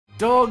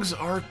Dogs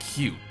are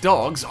cute.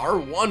 Dogs are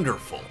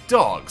wonderful.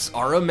 Dogs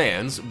are a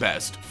man's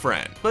best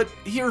friend. But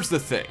here's the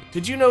thing.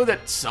 Did you know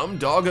that some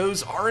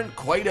doggos aren't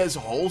quite as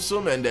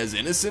wholesome and as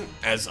innocent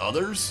as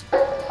others?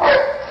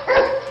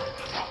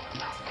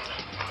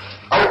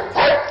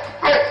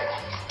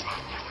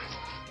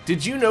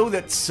 Did you know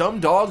that some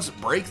dogs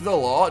break the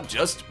law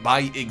just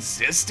by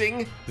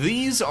existing?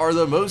 These are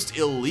the most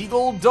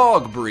illegal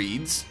dog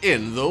breeds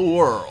in the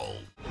world.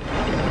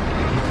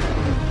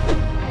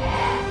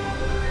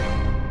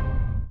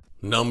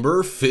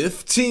 Number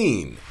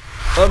 15.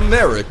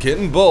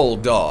 American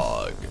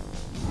Bulldog.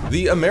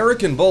 The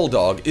American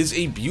Bulldog is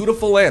a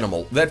beautiful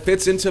animal that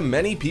fits into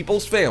many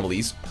people's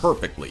families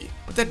perfectly.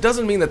 But that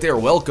doesn't mean that they are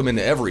welcome in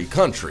every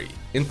country.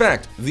 In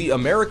fact, the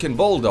American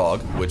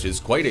Bulldog, which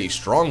is quite a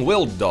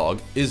strong-willed dog,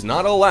 is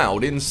not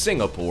allowed in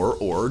Singapore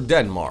or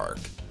Denmark.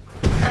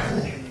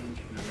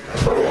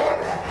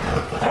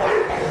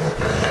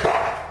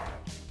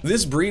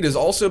 This breed has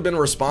also been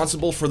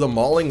responsible for the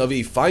mauling of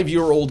a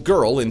 5-year-old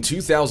girl in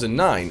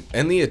 2009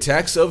 and the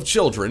attacks of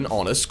children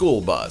on a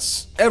school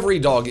bus. Every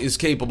dog is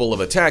capable of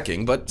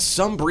attacking, but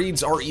some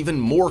breeds are even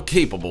more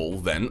capable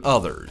than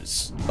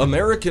others.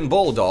 American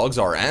Bulldogs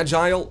are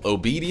agile,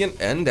 obedient,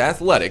 and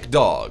athletic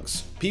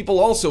dogs.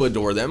 People also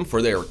adore them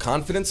for their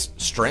confidence,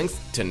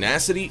 strength,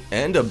 tenacity,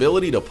 and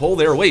ability to pull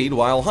their weight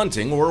while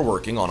hunting or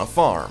working on a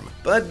farm.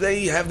 But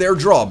they have their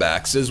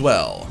drawbacks as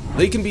well.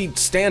 They can be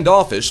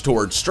standoffish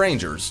towards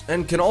strangers,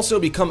 and can also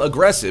become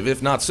aggressive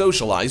if not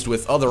socialized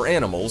with other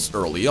animals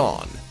early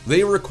on.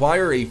 They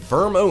require a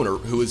firm owner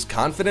who is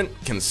confident,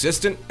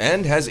 consistent,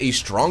 and has a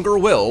stronger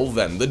will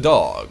than the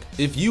dog.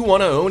 If you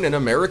want to own an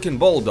American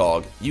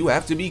Bulldog, you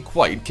have to be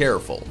quite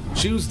careful.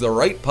 Choose the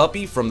right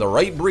puppy from the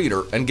right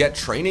breeder and get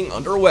training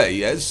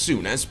underway as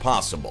soon as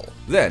possible.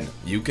 Then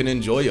you can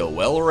enjoy a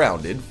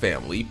well-rounded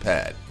family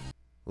pet.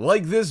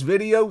 Like this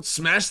video,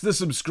 smash the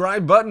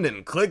subscribe button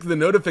and click the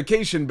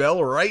notification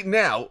bell right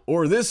now,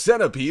 or this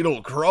centipede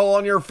will crawl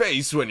on your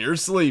face when you're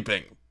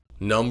sleeping.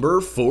 Number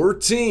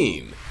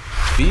 14.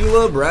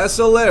 Fila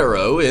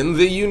Brasileiro in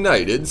the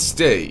United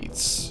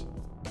States.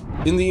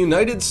 In the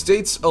United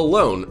States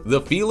alone,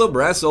 the Fila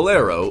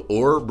Brasileiro,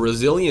 or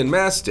Brazilian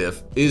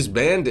Mastiff, is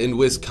banned in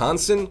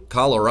Wisconsin,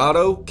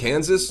 Colorado,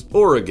 Kansas,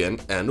 Oregon,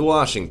 and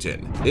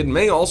Washington. It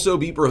may also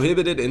be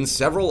prohibited in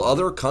several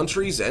other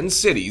countries and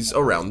cities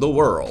around the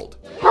world.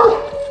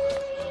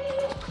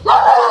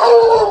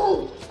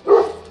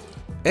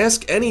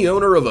 Ask any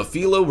owner of a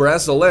Fila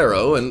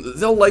Brasileiro and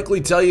they'll likely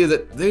tell you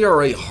that they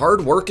are a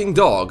hard-working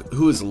dog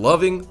who is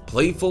loving,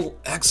 playful,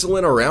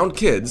 excellent around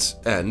kids,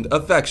 and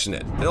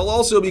affectionate. They'll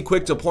also be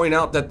quick to point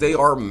out that they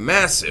are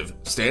massive,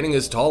 standing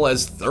as tall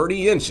as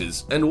 30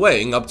 inches and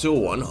weighing up to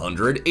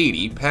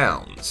 180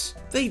 pounds.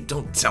 They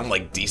don't sound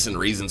like decent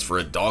reasons for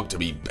a dog to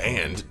be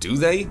banned, do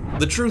they?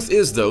 The truth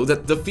is, though,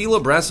 that the Fila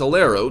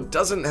Brasileiro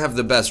doesn't have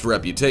the best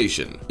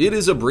reputation. It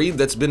is a breed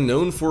that's been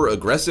known for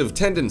aggressive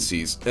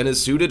tendencies and is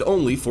suited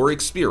only for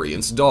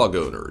experienced dog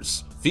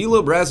owners.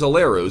 Fila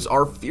Brasileiros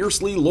are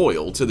fiercely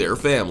loyal to their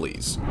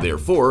families.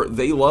 Therefore,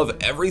 they love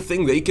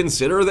everything they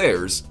consider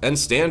theirs and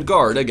stand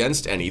guard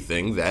against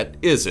anything that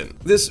isn't.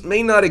 This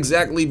may not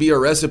exactly be a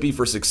recipe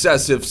for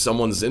success if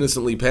someone's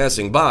innocently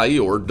passing by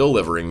or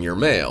delivering your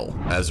mail.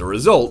 As a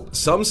result,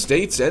 some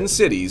states and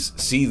cities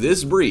see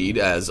this breed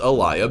as a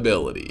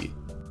liability.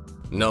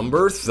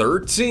 Number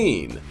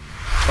 13.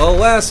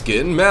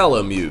 Alaskan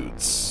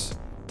Malamutes.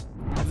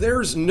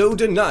 There's no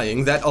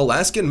denying that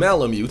Alaskan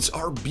Malamutes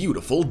are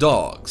beautiful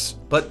dogs.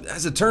 But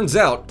as it turns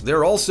out,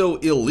 they're also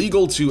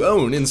illegal to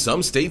own in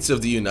some states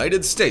of the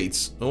United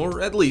States, or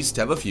at least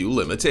have a few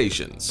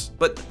limitations.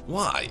 But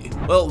why?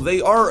 Well,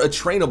 they are a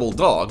trainable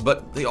dog,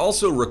 but they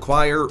also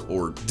require,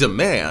 or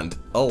demand,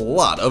 a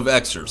lot of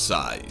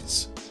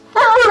exercise.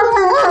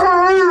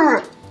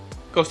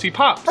 Go see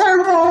Pops.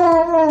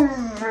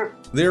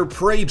 Their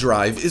prey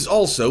drive is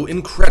also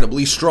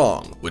incredibly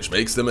strong, which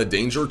makes them a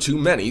danger to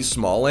many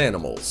small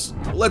animals.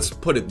 Let's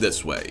put it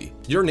this way.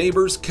 Your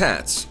neighbor's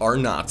cats are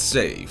not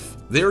safe.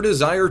 Their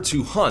desire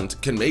to hunt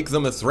can make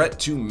them a threat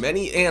to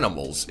many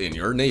animals in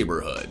your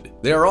neighborhood.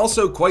 They are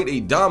also quite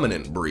a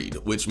dominant breed,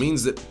 which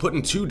means that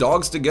putting two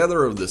dogs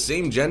together of the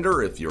same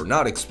gender if you're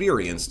not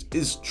experienced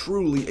is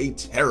truly a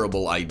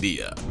terrible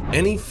idea.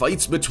 Any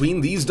fights between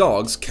these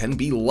dogs can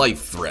be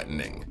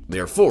life-threatening.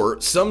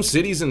 Therefore, some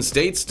cities and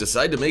states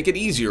decide to make it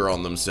easier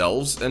on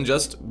themselves and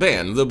just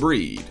ban the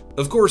breed.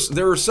 Of course,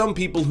 there are some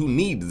people who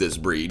need this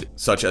breed,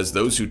 such as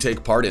those who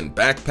take part in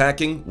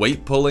backpacking,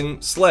 weight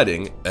pulling,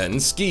 sledding,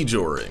 and ski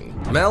touring.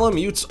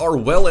 Malamutes are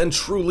well and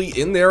truly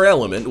in their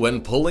element when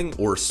pulling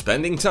or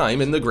spending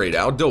time in the great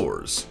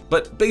outdoors.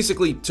 But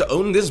basically, to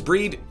own this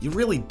breed, you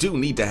really do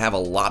need to have a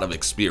lot of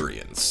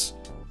experience.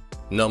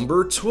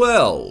 Number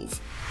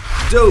 12.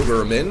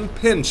 Doberman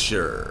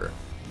Pinscher.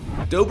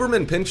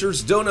 Doberman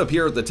Pinschers don't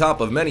appear at the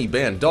top of many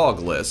banned dog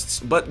lists,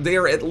 but they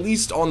are at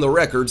least on the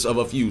records of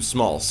a few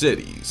small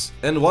cities.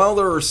 And while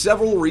there are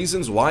several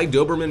reasons why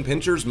Doberman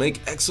Pinschers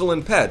make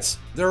excellent pets,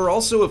 there are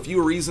also a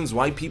few reasons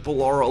why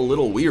people are a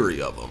little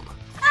weary of them.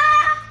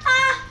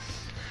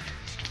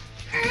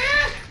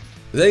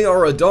 They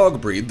are a dog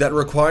breed that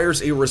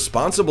requires a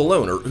responsible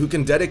owner who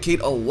can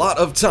dedicate a lot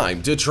of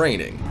time to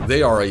training.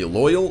 They are a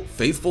loyal,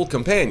 faithful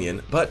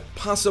companion, but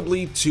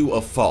possibly to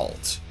a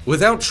fault.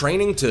 Without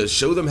training to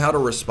show them how to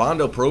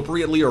respond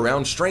appropriately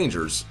around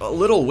strangers, a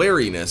little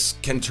wariness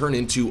can turn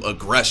into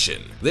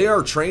aggression. They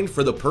are trained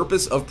for the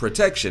purpose of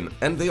protection,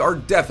 and they are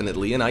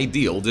definitely an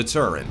ideal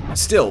deterrent.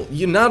 Still,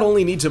 you not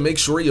only need to make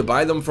sure you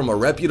buy them from a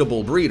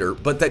reputable breeder,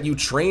 but that you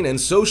train and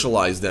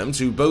socialize them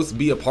to both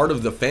be a part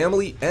of the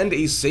family and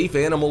a safe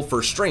animal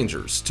for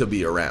strangers to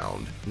be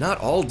around. Not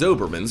all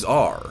Dobermans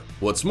are.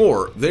 What's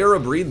more, they're a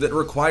breed that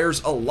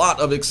requires a lot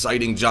of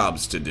exciting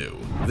jobs to do.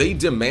 They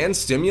demand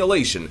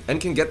stimulation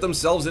and can get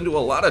themselves into a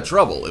lot of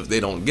trouble if they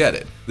don't get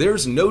it.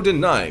 There's no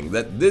denying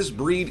that this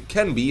breed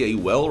can be a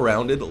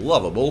well-rounded,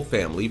 lovable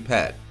family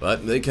pet,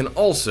 but they can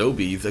also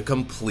be the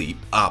complete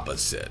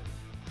opposite.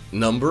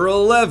 Number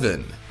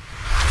 11.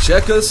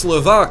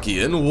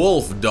 Czechoslovakian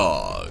Wolf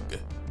Dog.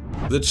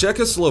 The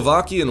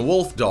Czechoslovakian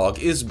wolf dog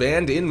is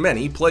banned in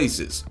many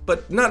places,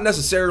 but not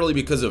necessarily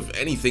because of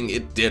anything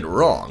it did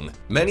wrong.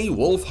 Many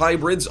wolf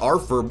hybrids are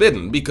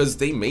forbidden because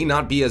they may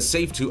not be as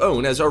safe to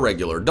own as a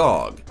regular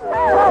dog.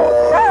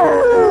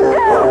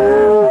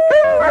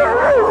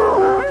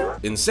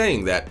 In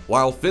saying that,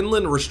 while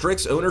Finland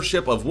restricts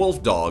ownership of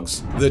wolf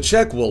dogs, the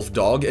Czech wolf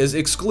dog is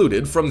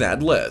excluded from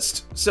that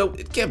list, so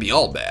it can't be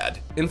all bad.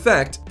 In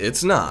fact,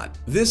 it's not.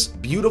 This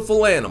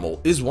beautiful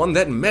animal is one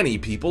that many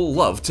people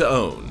love to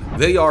own.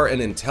 They are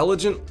an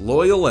intelligent,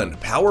 loyal, and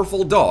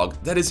powerful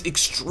dog that is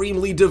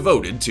extremely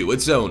devoted to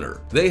its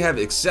owner. They have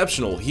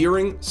exceptional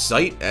hearing,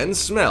 sight, and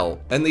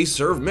smell, and they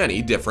serve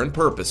many different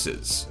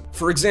purposes.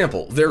 For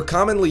example, they're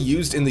commonly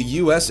used in the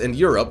US and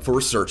Europe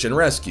for search and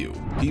rescue.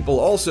 People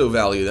also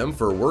value them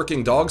for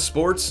working dog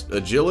sports,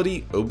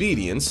 agility,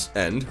 obedience,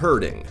 and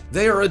herding.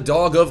 They are a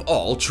dog of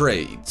all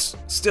trades.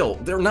 Still,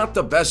 they're not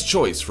the best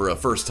choice for a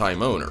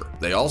first-time owner.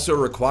 They also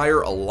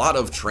require a lot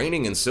of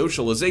training and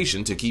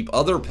socialization to keep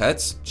other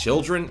pets,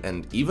 children,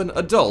 and even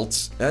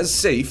adults as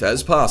safe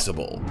as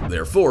possible.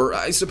 Therefore,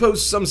 I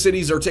suppose some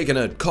cities are taking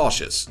a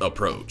cautious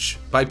approach.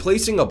 By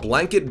placing a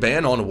blanket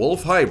ban on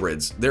wolf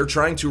hybrids, they're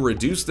trying to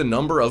reduce the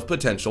number of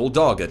potential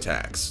dog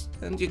attacks,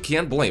 and you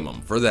can't blame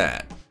them for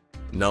that.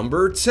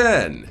 Number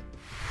 10.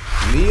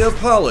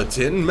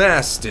 Neapolitan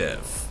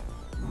Mastiff.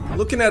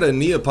 Looking at a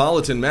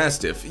Neapolitan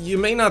Mastiff, you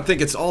may not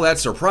think it's all that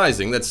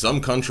surprising that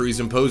some countries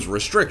impose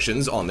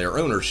restrictions on their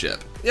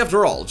ownership.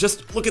 After all,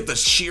 just look at the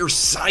sheer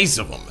size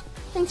of them.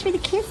 Thanks for the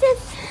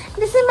kisses.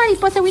 This is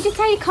Mariposa. We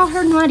decided to call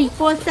her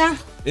Mariposa.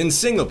 In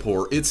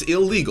Singapore, it's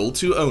illegal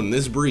to own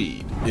this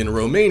breed. In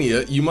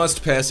Romania, you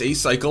must pass a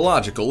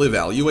psychological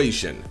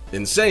evaluation.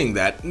 In saying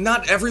that,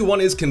 not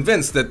everyone is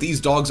convinced that these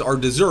dogs are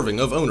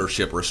deserving of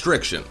ownership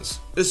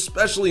restrictions,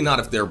 especially not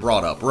if they're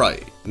brought up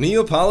right.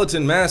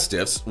 Neapolitan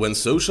Mastiffs, when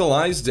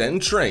socialized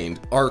and trained,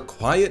 are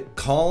quiet,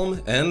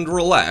 calm, and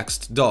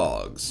relaxed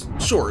dogs.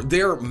 Sure,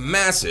 they're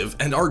massive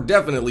and are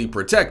definitely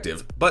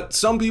protective, but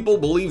some people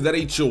believe that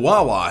a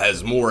Chihuahua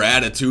has more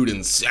attitude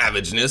and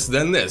savageness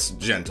than this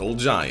gentle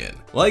giant.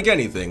 Like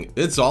anything,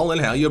 it's all in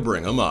how you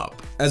bring them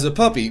up. As a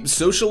puppy,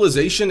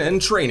 socialization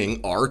and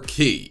training are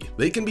key.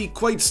 They can be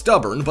quite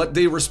stubborn, but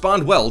they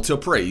respond well to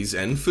praise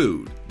and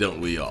food, don't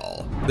we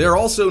all? They're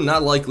also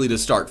not likely to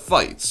start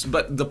fights,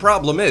 but the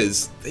problem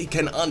is, they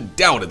can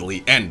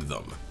undoubtedly end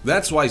them.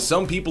 That's why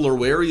some people are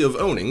wary of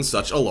owning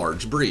such a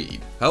large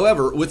breed.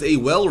 However, with a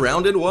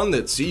well-rounded one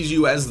that sees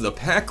you as the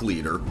pack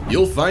leader,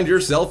 you'll find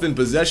yourself in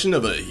possession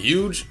of a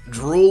huge,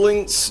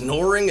 drooling,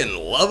 snoring, and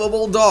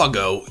lovable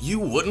doggo you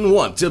wouldn't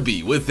want to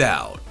be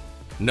without.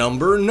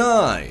 Number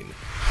 9.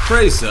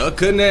 Presa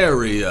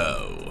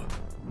Canario.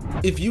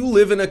 If you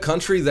live in a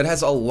country that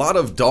has a lot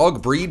of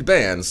dog breed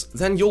bans,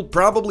 then you'll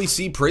probably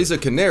see Presa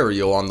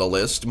Canario on the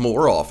list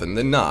more often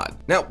than not.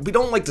 Now, we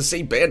don't like to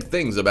say bad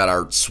things about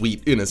our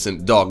sweet,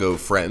 innocent doggo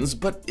friends,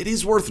 but it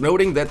is worth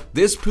noting that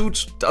this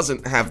pooch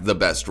doesn't have the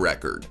best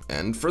record,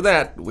 and for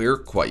that, we're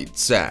quite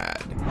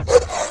sad.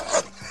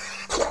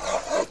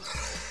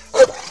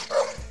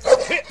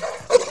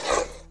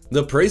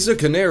 The Presa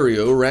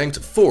Canario ranked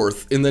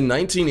 4th in the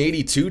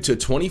 1982 to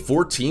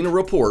 2014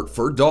 report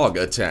for dog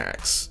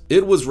attacks.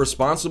 It was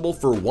responsible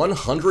for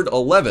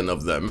 111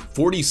 of them,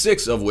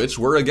 46 of which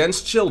were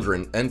against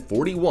children and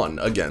 41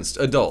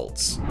 against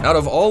adults. Out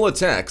of all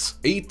attacks,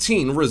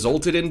 18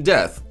 resulted in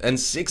death and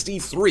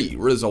 63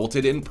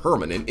 resulted in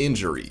permanent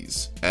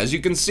injuries. As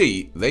you can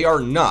see, they are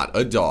not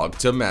a dog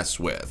to mess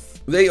with.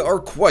 They are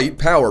quite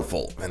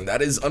powerful, and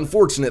that is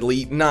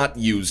unfortunately not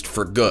used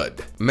for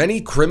good. Many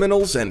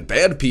criminals and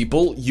bad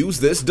people use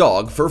this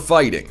dog for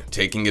fighting,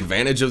 taking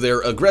advantage of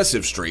their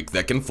aggressive streak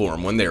that can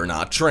form when they're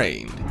not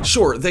trained.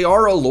 Sure, they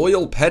are a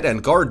loyal pet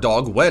and guard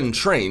dog when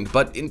trained,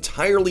 but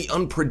entirely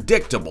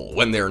unpredictable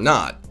when they're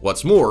not.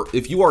 What's more,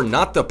 if you are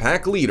not the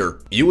pack leader,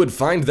 you would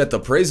find that the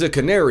Presa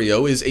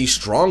Canario is a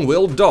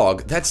strong-willed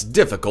dog that's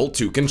difficult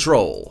to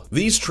control.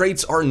 These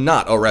traits are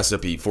not a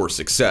recipe for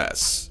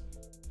success.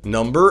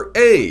 Number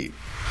 8.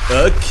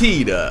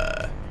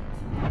 Akita.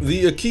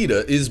 The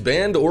Akita is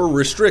banned or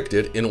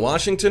restricted in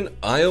Washington,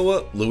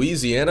 Iowa,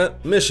 Louisiana,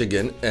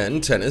 Michigan,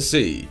 and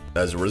Tennessee.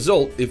 As a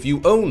result, if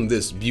you own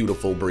this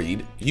beautiful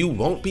breed, you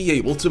won't be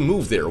able to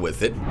move there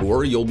with it,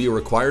 or you'll be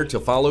required to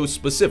follow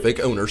specific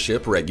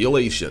ownership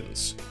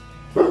regulations.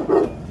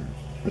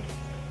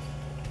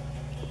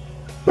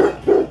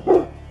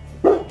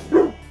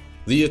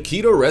 The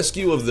Akita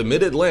Rescue of the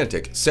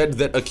Mid-Atlantic said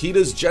that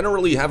Akitas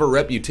generally have a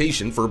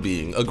reputation for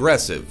being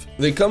aggressive.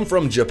 They come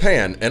from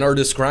Japan and are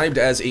described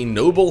as a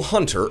noble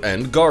hunter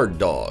and guard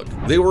dog.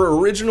 They were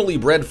originally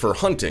bred for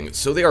hunting,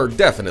 so they are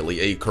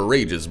definitely a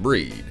courageous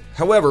breed.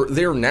 However,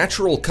 their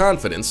natural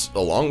confidence,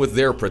 along with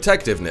their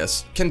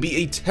protectiveness, can be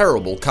a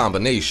terrible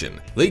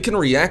combination. They can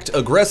react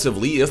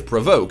aggressively if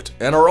provoked,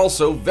 and are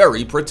also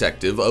very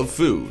protective of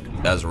food.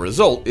 As a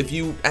result, if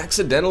you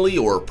accidentally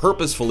or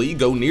purposefully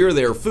go near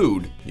their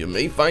food, you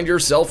may find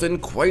yourself in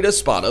quite a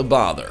spot of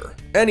bother.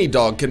 Any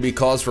dog can be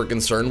cause for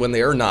concern when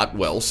they are not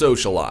well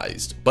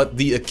socialized, but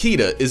the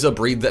Akita is a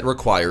breed that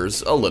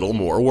requires a little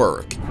more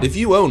work. If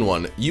you own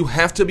one, you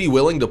have to be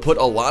willing to put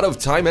a lot of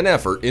time and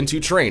effort into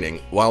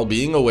training while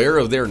being aware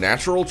of their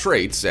natural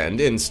traits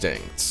and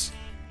instincts.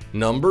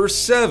 Number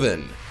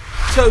 7.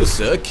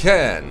 Tosa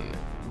Ken.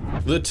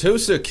 The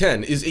Tosa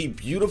Ken is a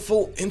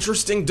beautiful,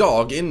 interesting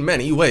dog in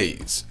many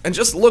ways, and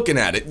just looking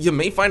at it, you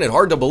may find it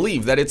hard to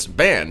believe that it's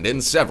banned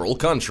in several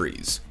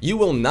countries. You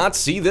will not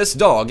see this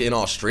dog in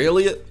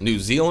Australia, New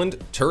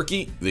Zealand,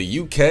 Turkey, the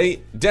UK,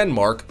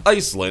 Denmark,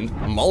 Iceland,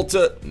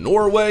 Malta,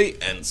 Norway,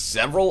 and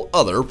several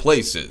other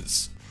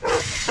places.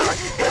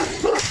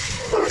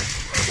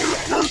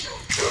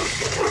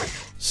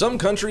 Some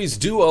countries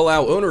do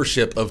allow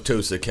ownership of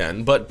Tosa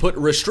Ken, but put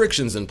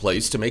restrictions in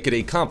place to make it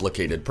a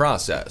complicated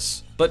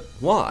process. But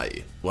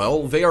why?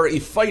 Well, they are a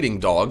fighting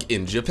dog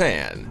in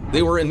Japan.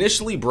 They were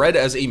initially bred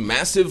as a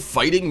massive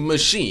fighting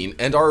machine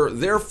and are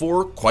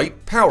therefore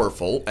quite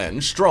powerful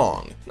and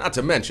strong, not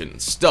to mention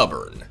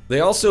stubborn.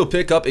 They also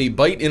pick up a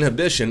bite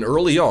inhibition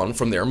early on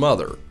from their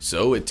mother,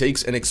 so it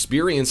takes an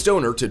experienced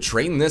owner to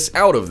train this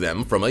out of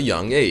them from a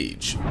young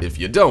age. If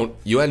you don't,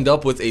 you end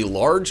up with a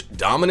large,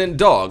 dominant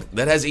dog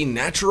that has a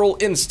natural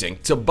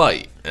instinct to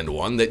bite, and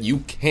one that you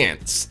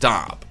can't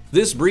stop.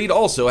 This breed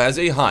also has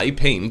a high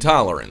pain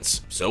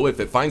tolerance, so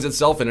if it finds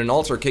itself in an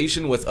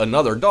altercation with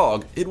another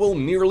dog, it will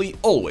nearly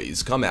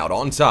always come out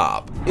on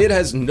top. It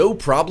has no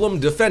problem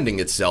defending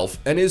itself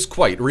and is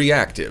quite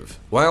reactive.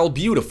 While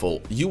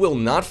beautiful, you will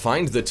not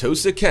find the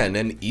Tosa Ken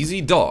an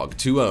easy dog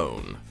to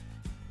own.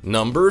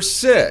 Number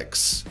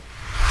 6.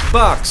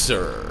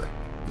 Boxer.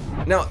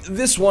 Now,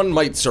 this one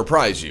might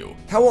surprise you.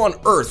 How on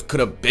earth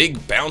could a big,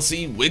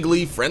 bouncy,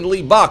 wiggly,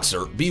 friendly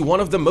boxer be one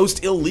of the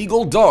most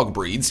illegal dog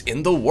breeds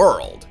in the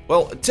world?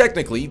 Well,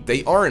 technically,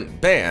 they aren't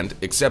banned,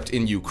 except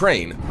in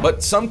Ukraine,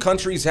 but some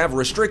countries have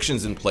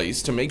restrictions in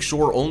place to make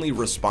sure only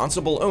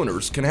responsible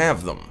owners can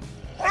have them.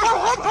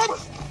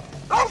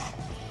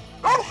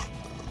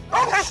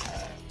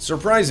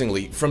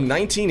 Surprisingly, from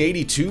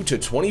 1982 to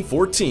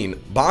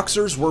 2014,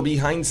 boxers were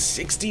behind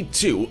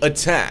 62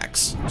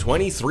 attacks.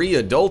 23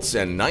 adults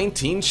and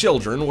 19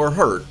 children were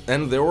hurt,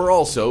 and there were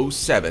also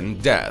 7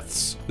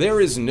 deaths. There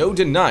is no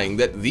denying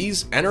that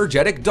these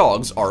energetic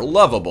dogs are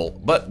lovable,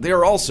 but they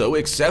are also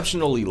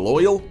exceptionally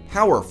loyal,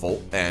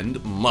 powerful, and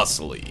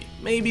muscly.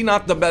 Maybe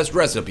not the best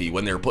recipe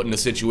when they're put in a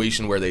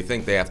situation where they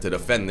think they have to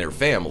defend their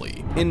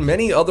family. In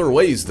many other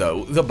ways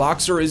though, the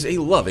boxer is a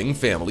loving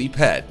family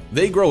pet.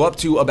 They grow up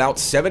to about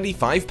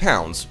 75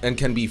 pounds and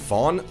can be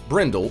fawn,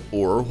 brindle,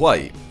 or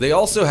white. They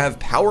also have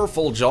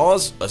powerful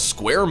jaws, a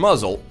square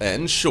muzzle,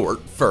 and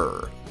short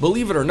fur.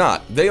 Believe it or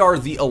not, they are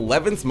the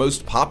 11th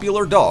most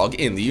popular dog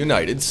in the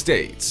United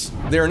States.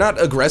 They're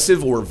not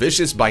aggressive or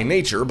vicious by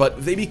nature,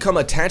 but they become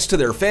attached to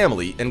their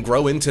family and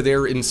grow into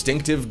their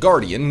instinctive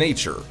guardian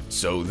nature.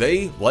 So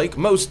they, like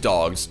most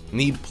dogs,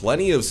 need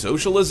plenty of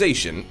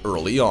socialization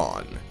early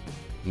on.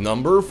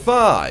 Number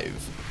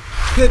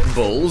 5. Pit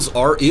bulls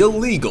are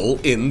illegal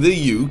in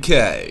the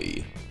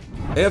UK.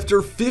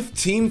 After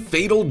 15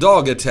 fatal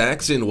dog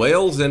attacks in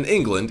Wales and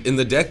England in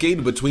the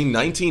decade between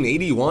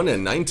 1981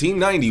 and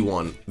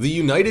 1991, the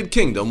United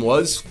Kingdom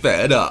was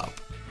fed up.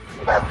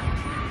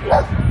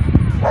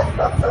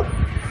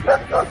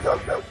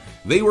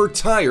 They were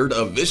tired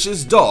of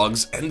vicious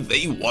dogs and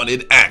they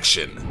wanted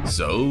action,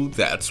 so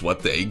that's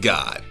what they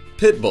got.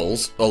 Pit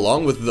bulls,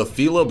 along with the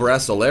Fila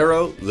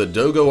Brasilero, the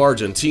Dogo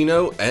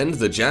Argentino, and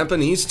the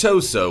Japanese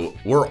Toso,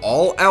 were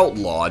all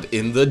outlawed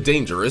in the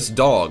Dangerous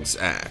Dogs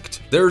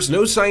Act. There's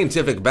no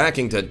scientific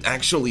backing to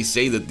actually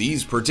say that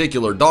these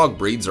particular dog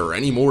breeds are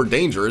any more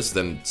dangerous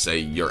than, say,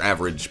 your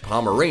average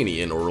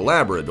Pomeranian or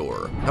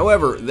Labrador.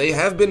 However, they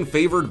have been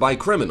favored by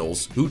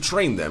criminals who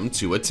train them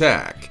to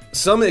attack.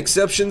 Some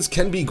exceptions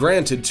can be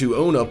granted to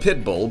own a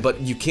pit bull,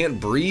 but you can't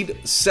breed,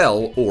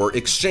 sell, or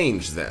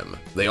exchange them.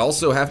 They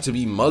also have to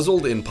be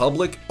muzzled in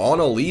public, on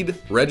a lead,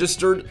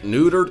 registered,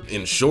 neutered,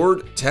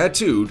 insured,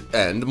 tattooed,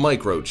 and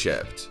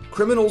microchipped.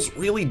 Criminals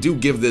really do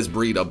give this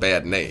breed a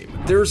bad name.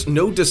 There's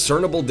no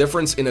discernible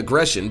difference in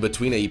aggression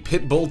between a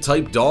pit bull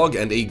type dog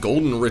and a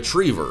golden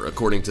retriever,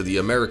 according to the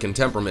American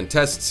Temperament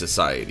Test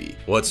Society.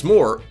 What's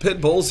more,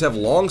 pit bulls have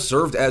long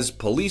served as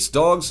police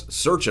dogs,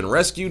 search and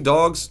rescue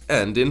dogs,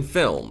 and in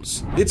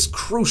films. It's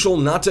crucial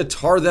not to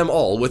tar them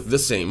all with the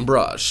same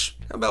brush.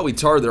 How about we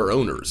tar their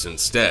owners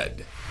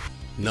instead?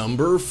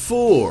 Number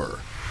 4.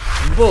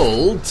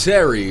 Bull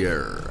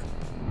Terrier.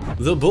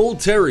 The Bull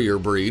Terrier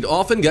breed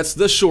often gets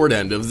the short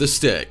end of the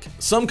stick.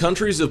 Some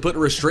countries have put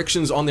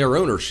restrictions on their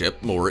ownership,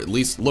 or at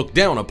least look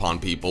down upon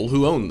people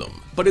who own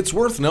them. But it's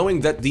worth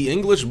knowing that the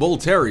English Bull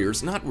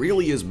Terrier's not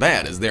really as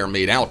bad as they're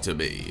made out to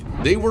be.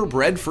 They were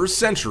bred for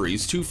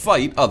centuries to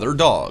fight other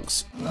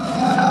dogs.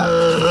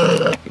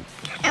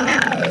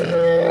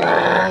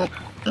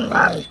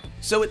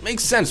 So it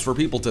makes sense for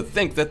people to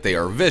think that they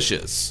are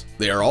vicious.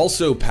 They are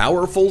also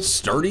powerful,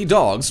 sturdy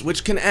dogs,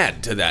 which can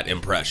add to that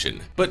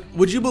impression. But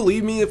would you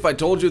believe me if I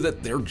told you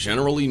that they're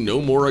generally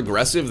no more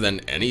aggressive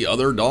than any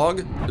other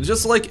dog?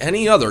 Just like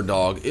any other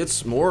dog,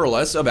 it's more or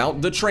less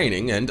about the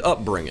training and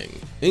upbringing.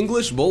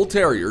 English Bull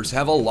Terriers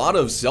have a lot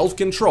of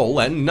self-control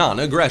and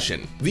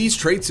non-aggression. These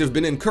traits have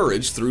been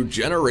encouraged through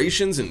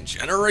generations and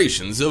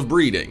generations of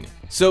breeding.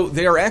 So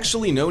they are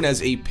actually known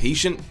as a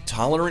patient,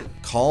 tolerant,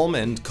 calm,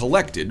 and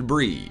collected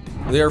breed.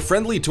 They are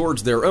friendly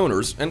towards their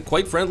owners, and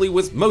quite friendly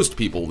with most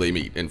people they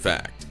meet, in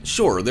fact.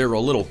 Sure, they're a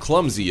little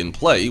clumsy in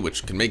play,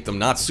 which can make them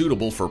not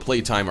suitable for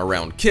playtime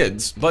around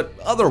kids, but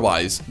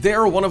otherwise, they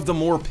are one of the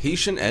more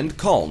patient and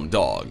calm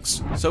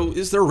dogs. So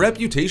is their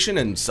reputation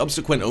and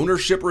subsequent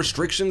ownership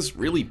restrictions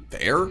really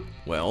fair?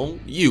 Well,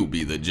 you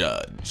be the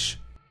judge.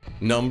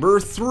 Number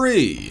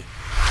 3.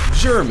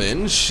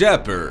 German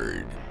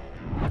Shepherd.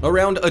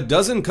 Around a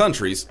dozen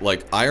countries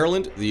like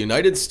Ireland, the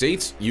United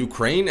States,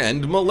 Ukraine,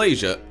 and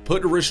Malaysia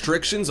put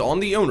restrictions on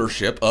the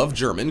ownership of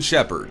German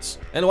Shepherds.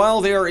 And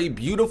while they are a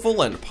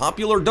beautiful and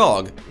popular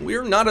dog,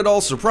 we're not at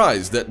all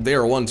surprised that they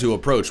are one to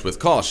approach with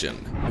caution.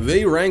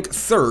 They rank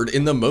 3rd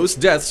in the most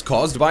deaths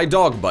caused by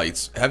dog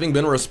bites, having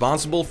been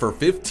responsible for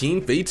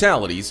 15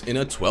 fatalities in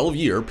a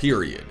 12-year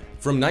period.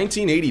 From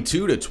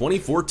 1982 to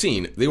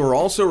 2014, they were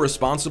also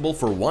responsible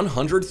for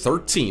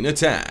 113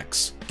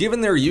 attacks.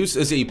 Given their use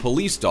as a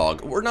police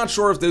dog, we're not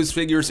sure if those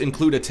figures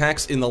include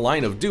attacks in the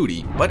line of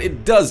duty, but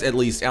it does at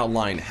least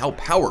outline how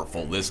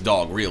powerful this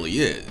dog really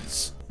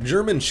is.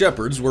 German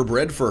Shepherds were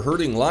bred for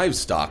herding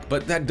livestock,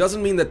 but that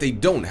doesn't mean that they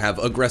don't have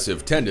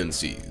aggressive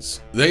tendencies.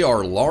 They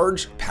are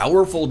large,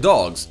 powerful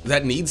dogs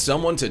that need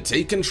someone to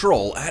take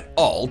control at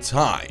all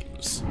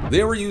times.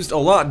 They were used a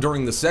lot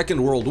during the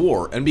Second World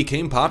War and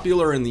became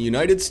popular in the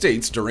United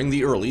States during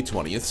the early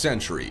 20th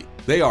century.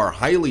 They are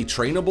highly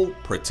trainable,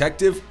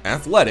 protective,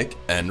 athletic,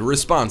 and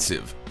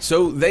responsive.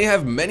 So they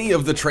have many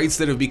of the traits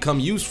that have become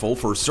useful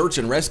for search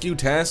and rescue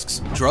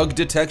tasks, drug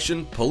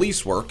detection,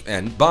 police work,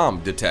 and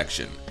bomb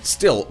detection.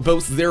 Still,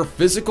 both their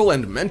physical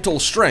and mental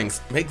strength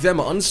make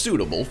them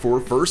unsuitable for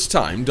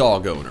first-time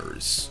dog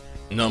owners.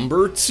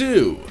 Number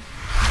 2.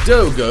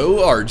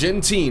 Dogo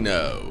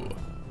Argentino.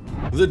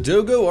 The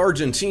Dogo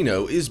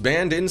Argentino is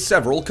banned in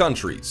several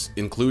countries,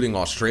 including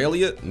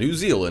Australia, New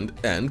Zealand,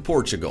 and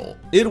Portugal.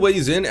 It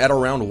weighs in at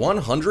around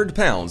 100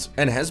 pounds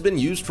and has been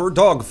used for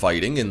dog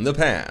fighting in the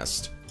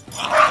past.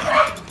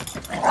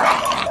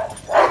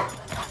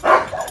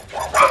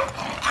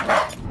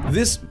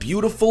 This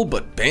beautiful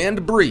but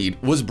banned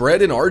breed was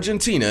bred in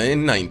Argentina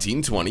in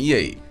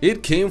 1928.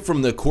 It came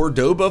from the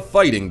Cordoba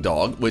fighting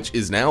dog, which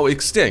is now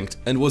extinct,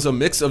 and was a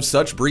mix of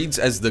such breeds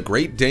as the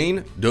Great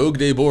Dane, Dogue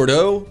de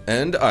Bordeaux,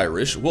 and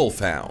Irish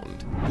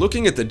Wolfhound.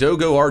 Looking at the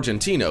Dogo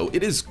Argentino,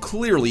 it is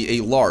clearly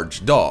a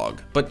large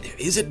dog, but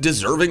is it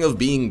deserving of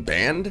being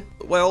banned?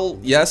 Well,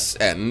 yes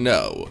and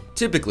no.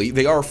 Typically,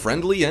 they are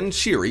friendly and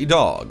cheery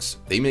dogs.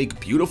 They make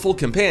beautiful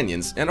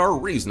companions and are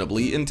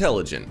reasonably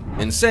intelligent.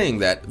 In saying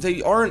that,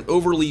 they aren't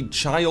overly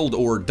child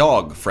or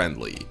dog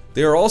friendly.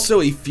 They are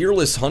also a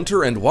fearless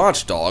hunter and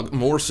watchdog,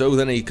 more so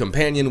than a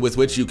companion with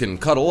which you can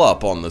cuddle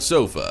up on the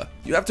sofa.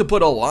 You have to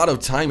put a lot of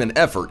time and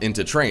effort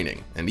into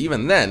training, and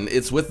even then,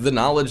 it's with the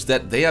knowledge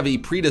that they have a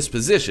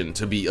predisposition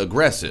to be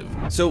aggressive.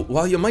 So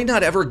while you might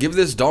not ever give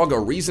this dog a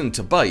reason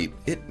to bite,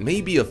 it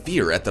may be a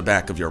fear at the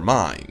back of your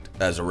mind.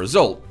 As a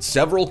result,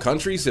 several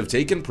countries have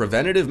taken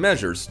preventative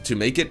measures to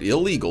make it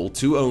illegal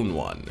to own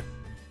one.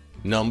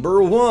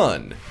 Number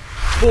 1.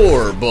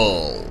 Boar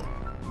Bull.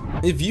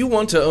 If you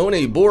want to own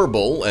a boar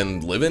bull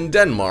and live in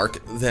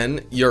Denmark,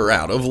 then you're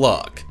out of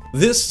luck.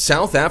 This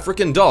South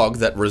African dog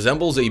that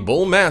resembles a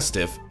bull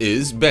mastiff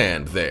is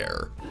banned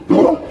there.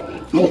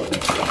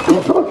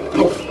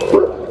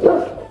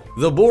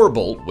 The boar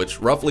bull, which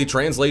roughly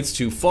translates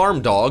to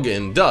farm dog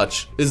in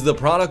Dutch, is the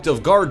product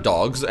of guard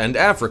dogs and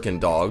African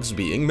dogs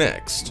being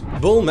mixed.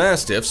 Bull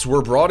mastiffs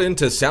were brought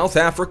into South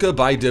Africa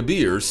by De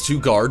Beers to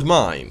guard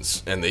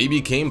mines, and they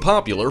became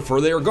popular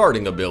for their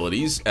guarding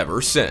abilities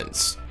ever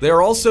since. They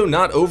are also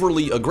not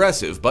overly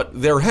aggressive,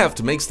 but their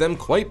heft makes them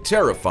quite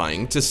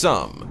terrifying to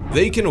some.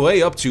 They can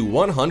weigh up to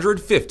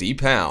 150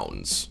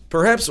 pounds.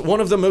 Perhaps one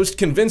of the most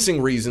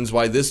convincing reasons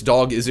why this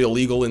dog is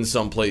illegal in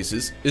some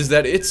places is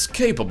that it's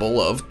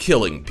capable of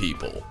killing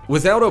people.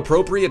 Without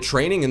appropriate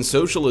training and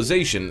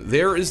socialization,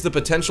 there is the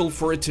potential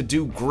for it to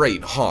do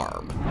great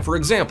harm. For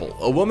example,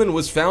 a woman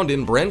was found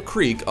in Brent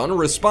Creek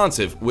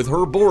unresponsive with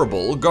her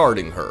Boerboel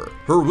guarding her.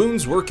 Her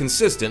wounds were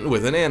consistent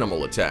with an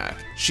animal attack.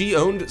 She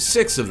owned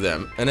 6 of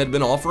them and had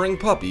been offering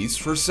puppies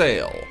for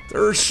sale.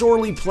 There are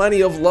surely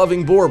plenty of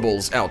loving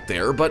Boerboels out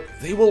there, but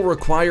they will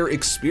require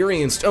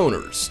experienced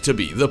owners to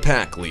be the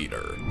pack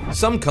leader.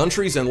 Some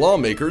countries and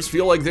lawmakers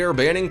feel like they're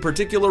banning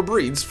particular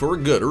breeds for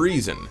good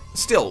reason.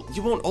 Still,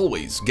 you won't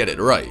always get it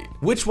right.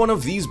 Which one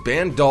of these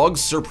banned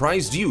dogs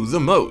surprised you the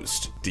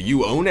most? Do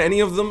you own any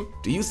of them?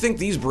 Do you think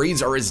these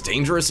breeds are as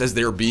dangerous as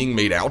they're being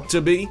made out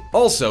to be?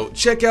 Also,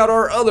 check out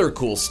our other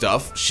cool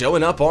stuff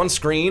showing up on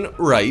screen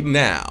right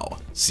now.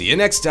 See you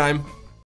next time.